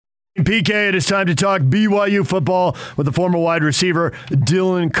PK, it is time to talk BYU football with the former wide receiver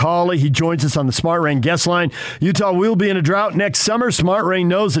Dylan Collie. He joins us on the Smart Rain guest line. Utah will be in a drought next summer. Smart Rain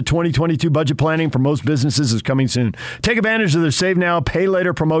knows that 2022 budget planning for most businesses is coming soon. Take advantage of their Save Now, Pay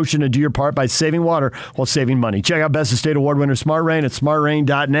Later promotion and do your part by saving water while saving money. Check out Best of State Award winner Smart Rain at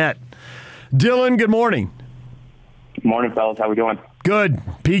smartrain.net. Dylan, good morning. Good morning, fellas. How we doing? Good.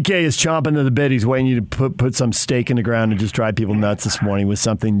 PK is chomping to the bit. He's waiting you to put some stake in the ground and just drive people nuts this morning with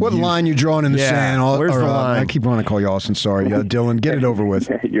something. What line you drawing in the sand? Where's the line? I keep wanting to call you Austin. Sorry. Dylan, get it over with.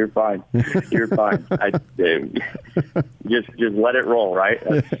 You're fine. You're fine. Just let it roll, right?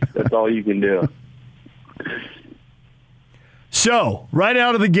 That's all you can do. So, right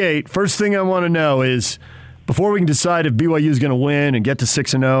out of the gate, first thing I want to know is, before we can decide if BYU is going to win and get to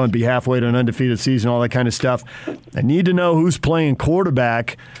 6-0 and be halfway to an undefeated season, all that kind of stuff, I need to know who's playing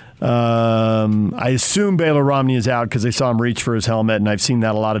quarterback. I assume Baylor Romney is out because they saw him reach for his helmet, and I've seen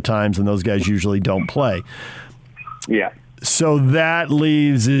that a lot of times, and those guys usually don't play. Yeah. So that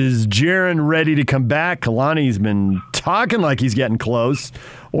leaves, is Jaron ready to come back? Kalani's been talking like he's getting close.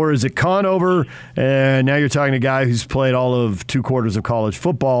 Or is it Conover, and now you're talking to a guy who's played all of 2 quarters of college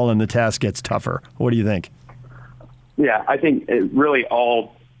football, and the task gets tougher? What do you think? Yeah, I think it really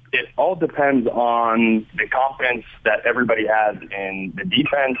all depends on the confidence that everybody has in the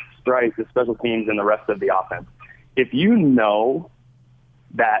defense, right, the special teams, and the rest of the offense. If you know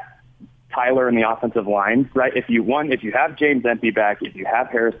that Tyler in the offensive line, right, if you have James Empey back, if you have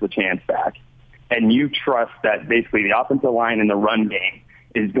Harris LeChance back, and you trust that basically the offensive line in the run game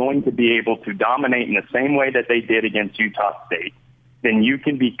is going to be able to dominate in the same way that they did against Utah State, then you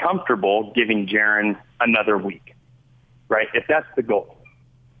can be comfortable giving Jaron another week. Right, if that's the goal.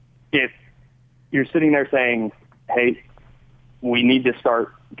 If you're sitting there saying, hey, we need to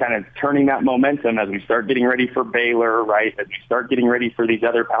start kind of turning that momentum as we start getting ready for Baylor, right, as we start getting ready for these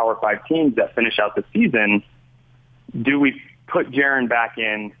other Power 5 teams that finish out the season, do we put Jaron back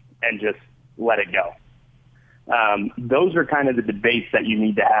in and just let it go? Those are kind of the debates that you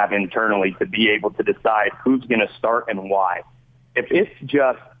need to have internally to be able to decide who's going to start and why. If it's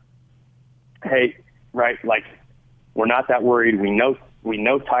just, hey, right, like, we're not that worried. We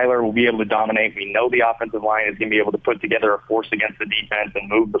know Tyler will be able to dominate. We know the offensive line is going to be able to put together a force against the defense and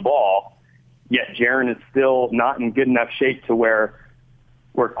move the ball. Yet Jaron is still not in good enough shape to where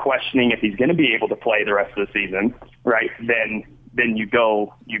we're questioning if he's going to be able to play the rest of the season, right? Then you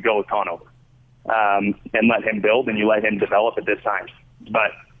go with Conover and let him build and you let him develop at this time.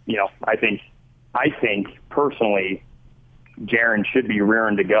 But I think personally, Jaron should be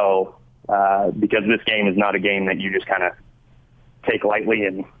rearing to go. Because this game is not a game that you just kind of take lightly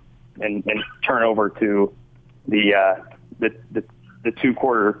and turn over to the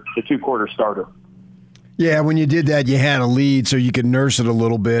 2-quarter starter. Yeah, when you did that, you had a lead, so you could nurse it a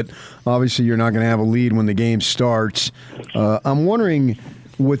little bit. Obviously, you're not going to have a lead when the game starts. I'm wondering,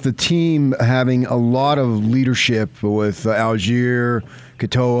 with the team having a lot of leadership with Algier,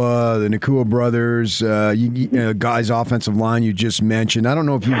 Katoa, the Nakua brothers, guys' offensive line you just mentioned. I don't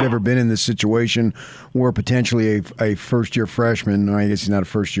know if you've ever been in this situation where potentially a first-year freshman, or I guess he's not a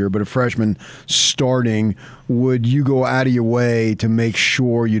first year, but a freshman starting, would you go out of your way to make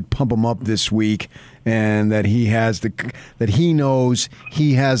sure you'd pump him up this week and that he knows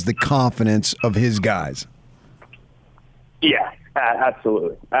he has the confidence of his guys? Yeah.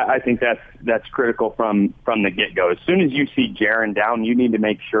 Absolutely. I think that's critical from the get-go. As soon as you see Jaron down, you need to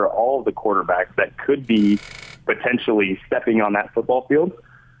make sure all of the quarterbacks that could be potentially stepping on that football field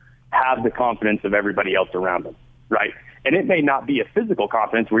have the confidence of everybody else around them, right? And it may not be a physical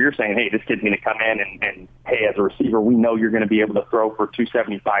confidence where you're saying, hey, this kid's going to come in and, hey, as a receiver, we know you're going to be able to throw for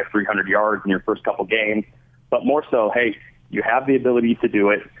 275, 300 yards in your first couple games. But more so, hey, you have the ability to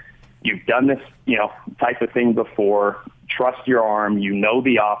do it. You've done this, type of thing before. Trust your arm. You know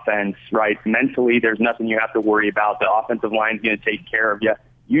the offense, right? Mentally, there's nothing you have to worry about. The offensive line is going to take care of you.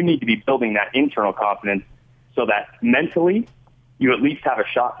 You need to be building that internal confidence so that mentally you at least have a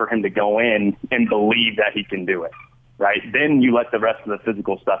shot for him to go in and believe that he can do it, right? Then you let the rest of the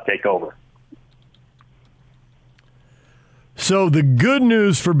physical stuff take over. So the good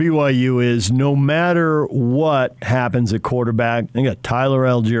news for BYU is no matter what happens at quarterback, they got Tyler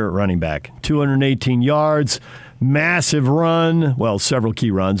Algier at running back. 218 yards, massive run. Well, several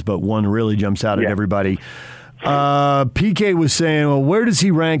key runs, but one really jumps out at everybody. PK was saying, well, where does he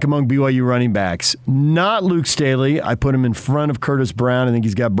rank among BYU running backs? Not Luke Staley. I put him in front of Curtis Brown. I think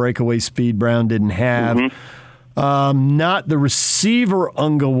he's got breakaway speed Brown didn't have. Mm-hmm. Not the receiver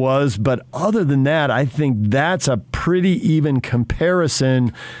Unga was, but other than that, I think that's a pretty even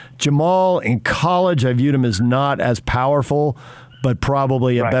comparison. Jamal in college, I viewed him as not as powerful, but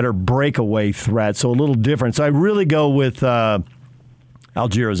probably a better breakaway threat. So a little different. So I really go with Algiro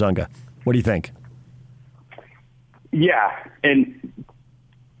Zunga. What do you think? Yeah, and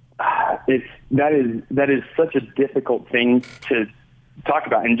that is such a difficult thing to talk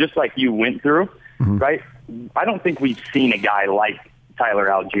about. And just like you went through, right? I don't think we've seen a guy like Tyler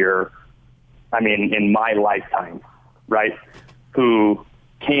Algier, in my lifetime, right? Who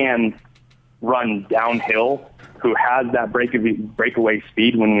can run downhill, who has that breakaway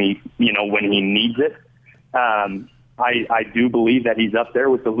speed when he needs it. I do believe that he's up there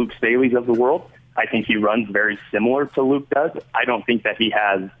with the Luke Staley's of the world. I think he runs very similar to Luke does. I don't think that he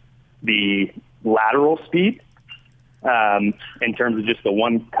has the lateral speed in terms of just the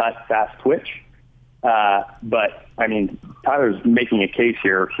one-cut, fast twitch. But, Tyler's making a case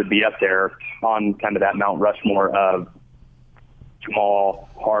here to be up there on kind of that Mount Rushmore of Jamal,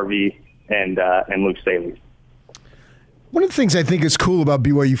 Harvey, and Luke Staley. One of the things I think is cool about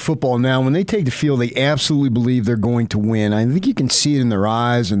BYU football now, when they take the field, they absolutely believe they're going to win. I think you can see it in their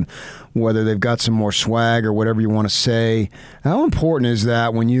eyes, and whether they've got some more swag or whatever you want to say. How important is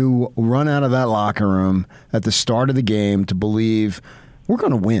that when you run out of that locker room at the start of the game to believe we're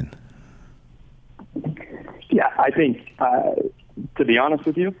going to win? Yeah, I think, to be honest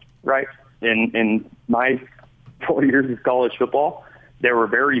with you, right, in my 4 years of college football, there were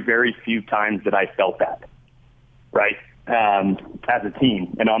very, very few times that I felt that, right? As a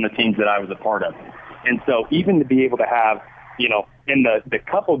team and on the teams that I was a part of. And so even to be able to have, in the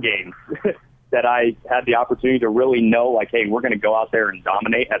couple games that I had the opportunity to really know, like, hey, we're going to go out there and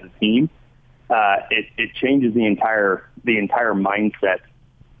dominate as a team, it changes the entire mindset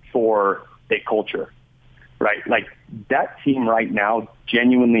for a culture, right? Like, that team right now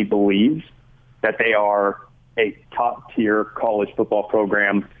genuinely believes that they are a top-tier college football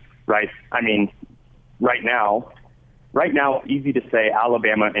program, right? Right now, easy to say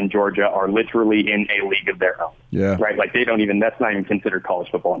Alabama and Georgia are literally in a league of their own. Yeah. Right? Like, that's not even considered college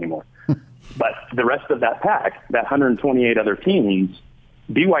football anymore. But the rest of that pack, that 128 other teams,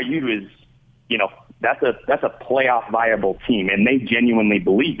 BYU is, that's a playoff viable team, and they genuinely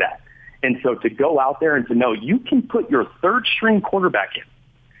believe that. And so to go out there and to know you can put your third string quarterback in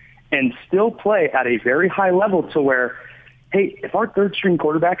and still play at a very high level to where, hey, if our third-string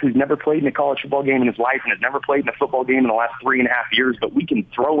quarterback who's never played in a college football game in his life and has never played in a football game in the last 3.5 years, but we can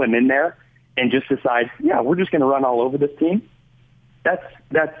throw him in there and just decide, yeah, we're just going to run all over this team, that's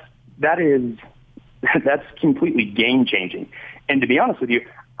completely game-changing. And to be honest with you,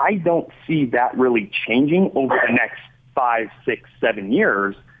 I don't see that really changing over the next 5, 6, 7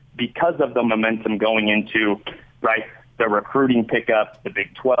 years because of the momentum going into, right, the recruiting pickup, the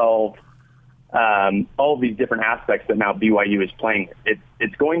Big 12, all of these different aspects that now BYU is playing.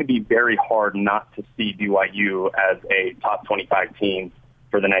 It's going to be very hard not to see BYU as a top 25 team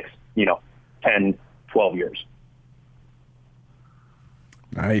for the next, 10, 12 years.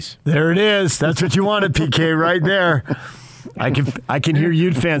 Nice. There it is. That's what you wanted, PK, right there. I can hear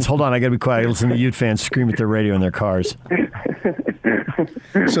Ute fans. Hold on, I got to be quiet. I listen to Ute fans scream at their radio in their cars.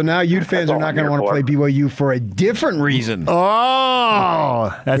 So now Ute fans are not going to want to play BYU for a different reason.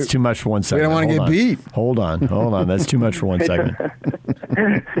 Oh, that's too much for one second. We don't want to get beat. Hold on. That's too much for one second.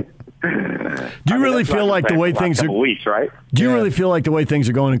 Do you really feel like the way things are? Weeks, right? Do you really feel like the way things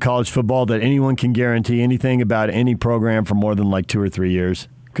are going in college football that anyone can guarantee anything about any program for more than like 2 or 3 years?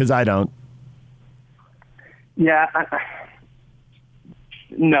 Because I don't. Yeah.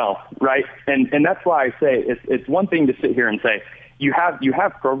 No, right? And that's why I say it's one thing to sit here and say you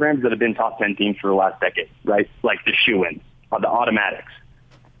have programs that have been top 10 teams for the last decade, right? Like the shoo-ins, the automatics.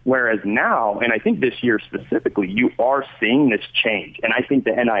 Whereas now, and I think this year specifically, you are seeing this change. And I think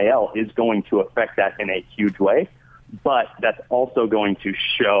the NIL is going to affect that in a huge way. But that's also going to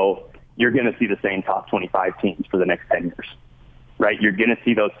show you're going to see the same top 25 teams for the next 10 years, right? You're going to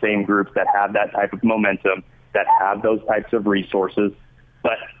see those same groups that have that type of momentum, that have those types of resources.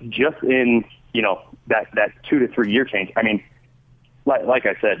 But just in, that 2 to 3 year change, I mean, like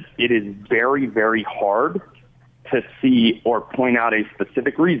I said, it is very, very hard to see or point out a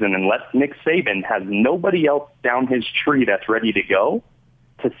specific reason unless Nick Saban has nobody else down his tree that's ready to go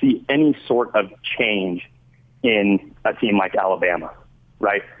to see any sort of change in a team like Alabama,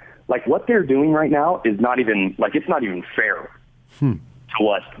 right? Like what they're doing right now is not even fair to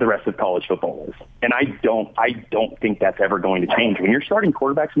what the rest of college football is. And I don't think that's ever going to change. When you're starting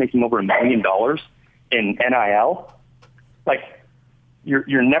quarterbacks making over $1 million in NIL, like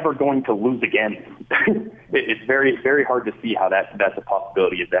you're never going to lose again. It's very, very hard to see how that's a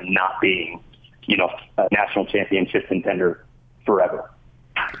possibility of them not being, a national championship contender forever.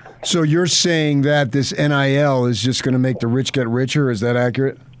 So you're saying that this NIL is just going to make the rich get richer? Is that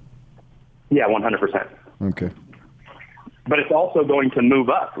accurate? Yeah, 100%. Okay. But it's also going to move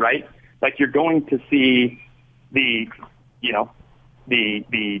up, right? Like you're going to see the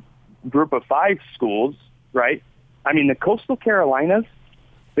group of 5 schools, right? I mean, the Coastal Carolinas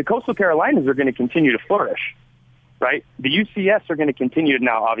are going to continue to flourish, right? The UCS are going to continue to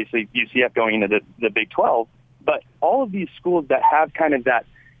now, obviously, UCF going into the Big 12, but all of these schools that have kind of that,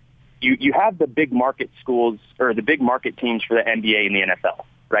 you have the big market schools or the big market teams for the NBA and the NFL,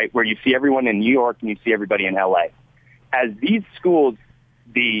 right? Where you see everyone in New York and you see everybody in LA. As these schools,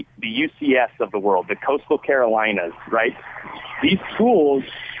 the UCS of the world, the Coastal Carolinas, right? These schools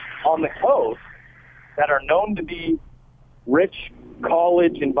on the coast that are known to be rich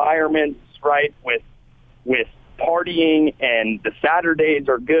college environments, right? With partying and the Saturdays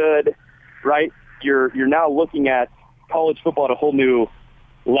are good, right? You're now looking at college football at a whole new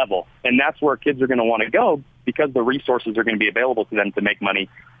level, and that's where kids are going to want to go because the resources are going to be available to them to make money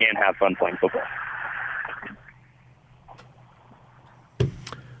and have fun playing football.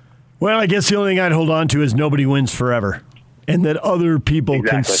 Well, I guess the only thing I'd hold on to is nobody wins forever, and that other people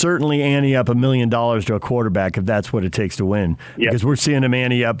can certainly ante up $1 million to a quarterback if that's what it takes to win. Yep. Because we're seeing them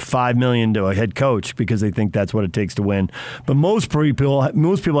ante up $5 million to a head coach because they think that's what it takes to win. But most people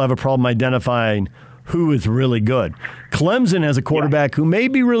have a problem identifying who is really good. Clemson has a quarterback who may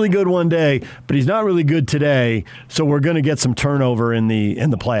be really good one day, but he's not really good today. So we're going to get some turnover in the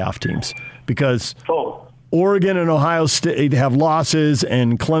playoff teams because Oregon and Ohio State have losses,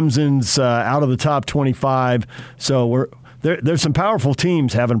 and Clemson's out of the top 25. So there's some powerful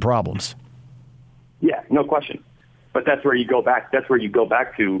teams having problems. Yeah, no question. But that's where you go back. That's where you go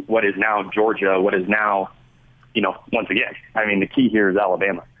back to what is now Georgia, what is now, once again, I mean, the key here is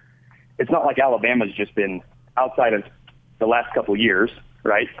Alabama. It's not like Alabama's just been outside of the last couple of years,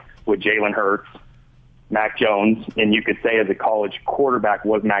 right, with Jalen Hurts, Mac Jones, and you could say as a college quarterback,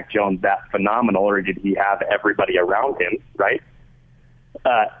 was Mac Jones that phenomenal, or did he have everybody around him, right?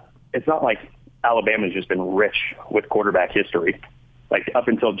 It's not like Alabama's just been rich with quarterback history. Like up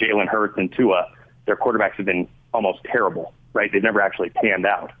until Jalen Hurts and Tua, their quarterbacks have been almost terrible, right? They've never actually panned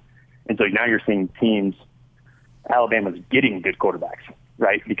out. And so now you're seeing teams, Alabama's getting good quarterbacks,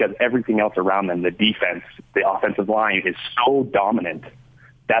 right? Because everything else around them, the defense, the offensive line is so dominant.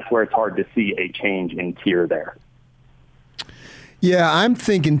 That's where it's hard to see a change in tier there. Yeah, I'm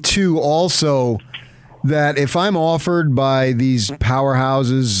thinking too also that if I'm offered by these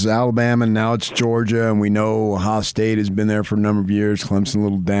powerhouses, Alabama, and now it's Georgia, and we know Ohio State has been there for a number of years, Clemson a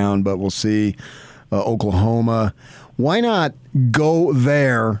little down, but we'll see, Oklahoma, why not go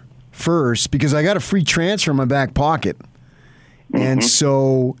there first? Because I got a free transfer in my back pocket. And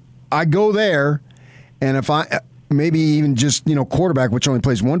so I go there, and if I maybe even just quarterback, which only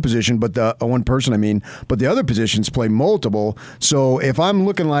plays one position, but the one person, but the other positions play multiple. So if I'm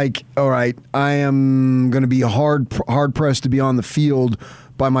looking like, all right, I am going to be hard pressed to be on the field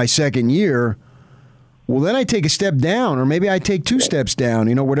by my second year, well, then I take a step down, or maybe I take 2 steps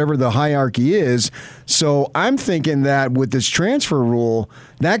down, whatever the hierarchy is. So I'm thinking that with this transfer rule,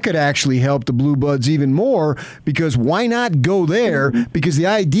 that could actually help the Blue Bloods even more, because why not go there? Because the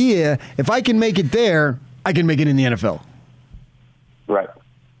idea, if I can make it there, I can make it in the NFL. Right.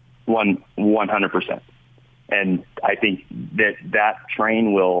 100%. And I think that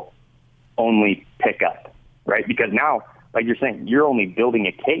train will only pick up, right? Because now, like you're saying, you're only building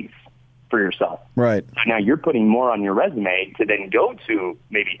a case for yourself. Right. So now you're putting more on your resume to then go to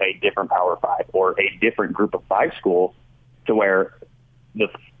maybe a different Power 5 or a different group of 5 school, to where the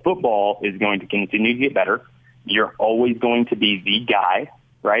football is going to continue to get better. You're always going to be the guy,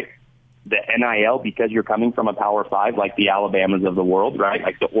 right? The NIL, because you're coming from a Power 5 like the Alabamas of the world, right?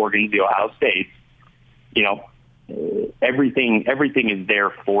 Like the Oregons, the Ohio States, everything is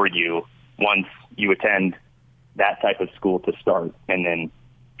there for you once you attend that type of school to start and then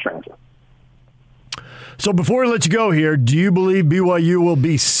transfer. So before we let you go here, do you believe BYU will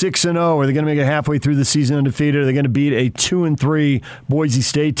be 6-0? Are they going to make it halfway through the season undefeated? Are they going to beat a 2-3 Boise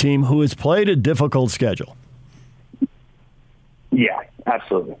State team who has played a difficult schedule? Yeah,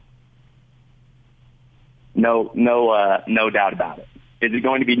 absolutely. No doubt about it. Is it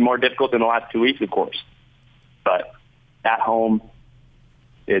going to be more difficult than the last 2 weeks? Of course. But at home,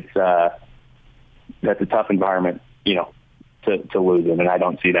 that's a tough environment, to lose in, and I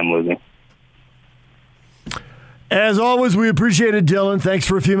don't see them losing. As always, we appreciate it, Dylan. Thanks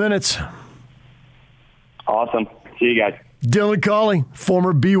for a few minutes. Awesome. See you guys. Dylan Collie,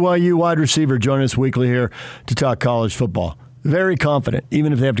 former BYU wide receiver, joining us weekly here to talk college football. Very confident,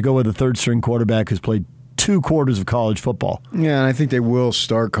 even if they have to go with a third-string quarterback who's played 2 quarters of college football. Yeah, and I think they will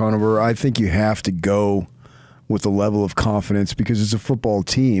start Conover. I think you have to go with the level of confidence because it's a football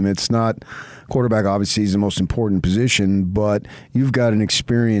team. It's not quarterback, obviously, is the most important position, but you've got an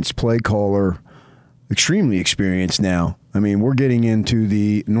experienced play caller, extremely experienced now. I mean, we're getting into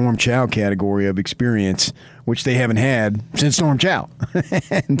the Norm Chow category of experience, which they haven't had since Norm Chow.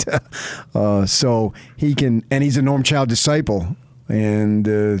 And so he can, and he's a Norm Chow disciple. And,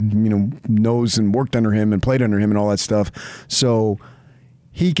 knows and worked under him and played under him and all that stuff. So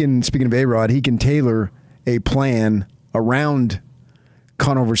he can, speaking of A-Rod, he can tailor a plan around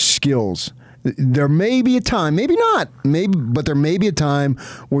Conover's skills. There may be a time, maybe not, but there may be a time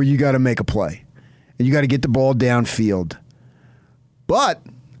where you got to make a play. And you got to get the ball downfield. But,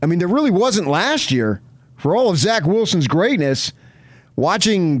 I mean, there really wasn't last year. For all of Zach Wilson's greatness,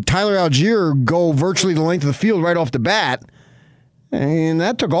 watching Tyler Algier go virtually the length of the field right off the bat, and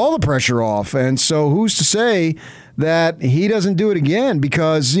that took all the pressure off. And so who's to say that he doesn't do it again?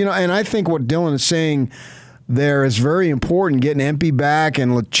 Because, and I think what Dylan is saying there is very important, getting Empey back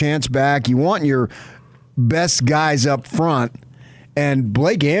and LeChance back. You want your best guys up front. And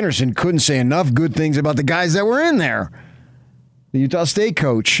Blake Anderson couldn't say enough good things about the guys that were in there. The Utah State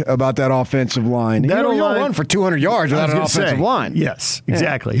coach about that offensive line. You don't run for 200 yards without an offensive line. Yes,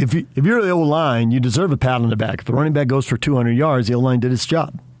 exactly. Yeah. If you're the O-line, you deserve a pat on the back. If the running back goes for 200 yards, the O-line did its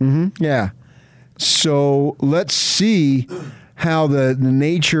job. Mm-hmm. Yeah. So let's see how the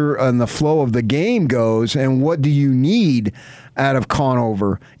nature and the flow of the game goes and what do you need out of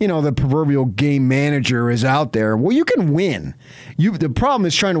Conover. The proverbial game manager is out there. Well, you can win. The problem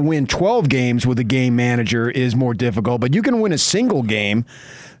is trying to win 12 games with a game manager is more difficult, but you can win a single game.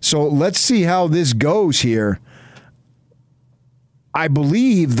 So let's see how this goes here. I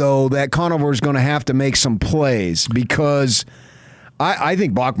believe, though, that Conover is going to have to make some plays because I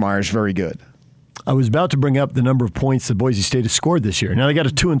think Bachmeier is very good. I was about to bring up the number of points that Boise State has scored this year. Now, they got a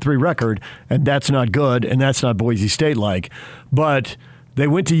 2-3 record, and that's not good, and that's not Boise State-like. But they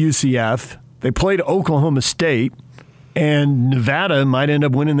went to UCF, they played Oklahoma State, and Nevada might end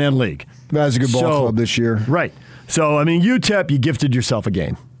up winning that league. That's a good ball club this year. Right. So, I mean, UTEP, you gifted yourself a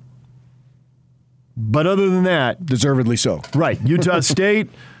game. But other than that... Deservedly so. Right. Utah State...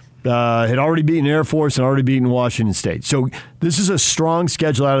 had already beaten Air Force and already beaten Washington State. So this is a strong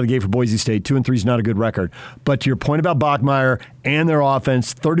schedule out of the gate for Boise State. 2-3 is not a good record. But to your point about Bachmeier and their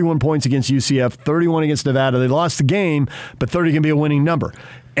offense, 31 points against UCF, 31 against Nevada. They lost the game, but 30 can be a winning number.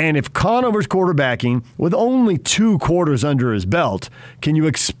 And if Conover's quarterbacking with only 2 quarters under his belt, can you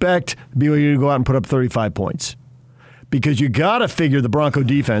expect BYU to go out and put up 35 points? Because you got to figure the Bronco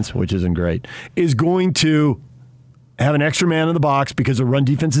defense, which isn't great, is going to have an extra man in the box because the run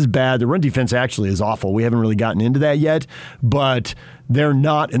defense is bad. The run defense actually is awful. We haven't really gotten into that yet, but they're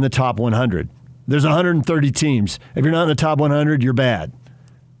not in the top 100. There's 130 teams. If you're not in the top 100, you're bad.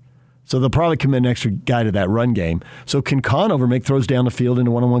 So they'll probably commit an extra guy to that run game. So can Conover make throws down the field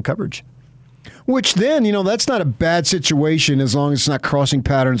into one-on-one coverage? Which then, that's not a bad situation as long as it's not crossing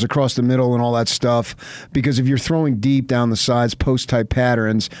patterns across the middle and all that stuff. Because if you're throwing deep down the sides, post-type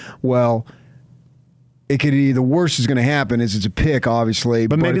patterns, well, it could be the worst is going to happen is it's a pick, obviously.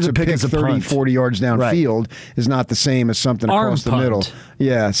 But maybe the pick is a 30, punt. 40 yards downfield is not the same as something across the middle.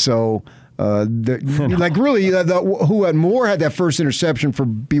 Yeah, so really, who had Moore had that first interception for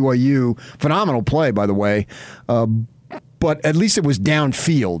BYU. Phenomenal play, by the way. But at least it was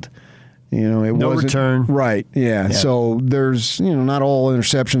downfield. It no wasn't return. Right, yeah. So there's, not all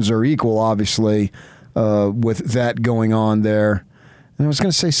interceptions are equal, obviously, with that going on there. And I was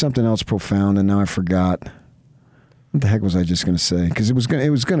going to say something else profound, and now I forgot. What the heck was I just going to say? Because it was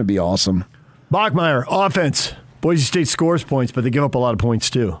going to be awesome. Bachmeier, offense. Boise State scores points, but they give up a lot of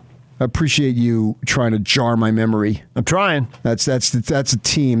points too. I appreciate you trying to jar my memory. I'm trying. That's a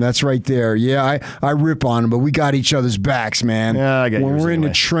team. That's right there. Yeah, I rip on them, but we got each other's backs, man. Yeah, I got when yours we're anyway.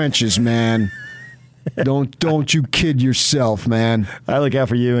 in the trenches, man. Don't you kid yourself, man. I look out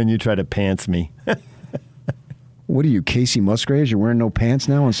for you, and you try to pants me. What are you, Casey Musgraves? You're wearing no pants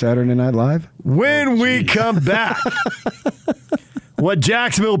now on Saturday Night Live? When we come back, what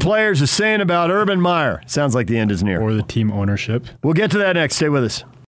Jacksonville players are saying about Urban Meyer. Sounds like the end is near. Or the team ownership. We'll get to that next. Stay with us.